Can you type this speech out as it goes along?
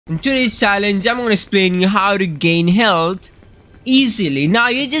In today's challenge, I'm gonna explain you how to gain health easily. Now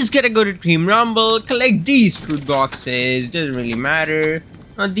you just gotta go to Team Rumble, collect these fruit boxes, doesn't really matter.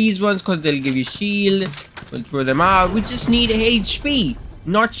 Not these ones cause they'll give you shield. We'll throw them out. We just need HP,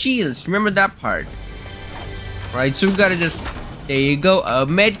 not shields. Remember that part. Right, so we gotta just, there you go, a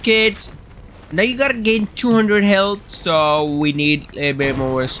med kit. Now you gotta gain 200 health, so we need a bit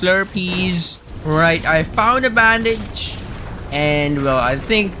more Slurpees. Right, I found a bandage. And well, I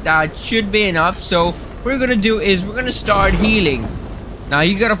think that should be enough. So what we're gonna do is we're gonna start healing. Now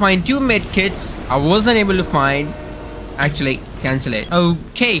you gotta find 2 med kits. I wasn't able to find. Actually, cancel it.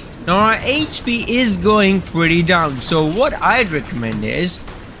 Okay, now our HP is going pretty down. So what I'd recommend is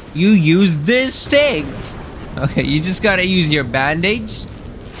you use this thing. Okay, you just gotta use your band-aids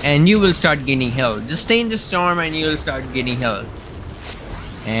and you will start gaining health. Just stay in the storm and you will start gaining health.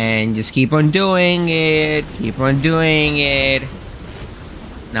 And just keep on doing it. Keep on doing it.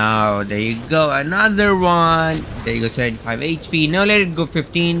 Now, there you go. Another one. There you go, 75 HP. Now let it go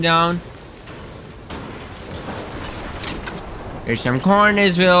 15 down. There's some corn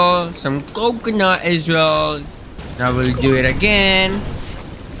as well. Some coconut as well. Now we'll do it again.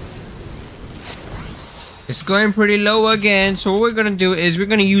 It's going pretty low again. So what we're gonna do is we're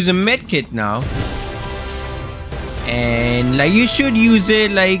gonna use a med kit now. And like you should use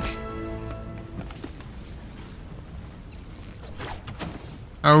it like.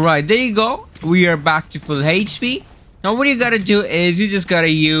 Alright, there you go. We are back to full HP. Now what you gotta do is you just gotta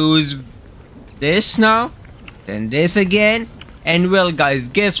use this now. Then this again. And well guys,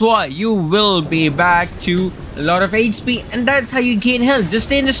 guess what? You will be back to a lot of HP. And that's how you gain health. Just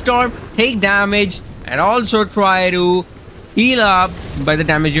stay in the storm, take damage. And also try to heal up by the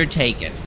damage you're taking.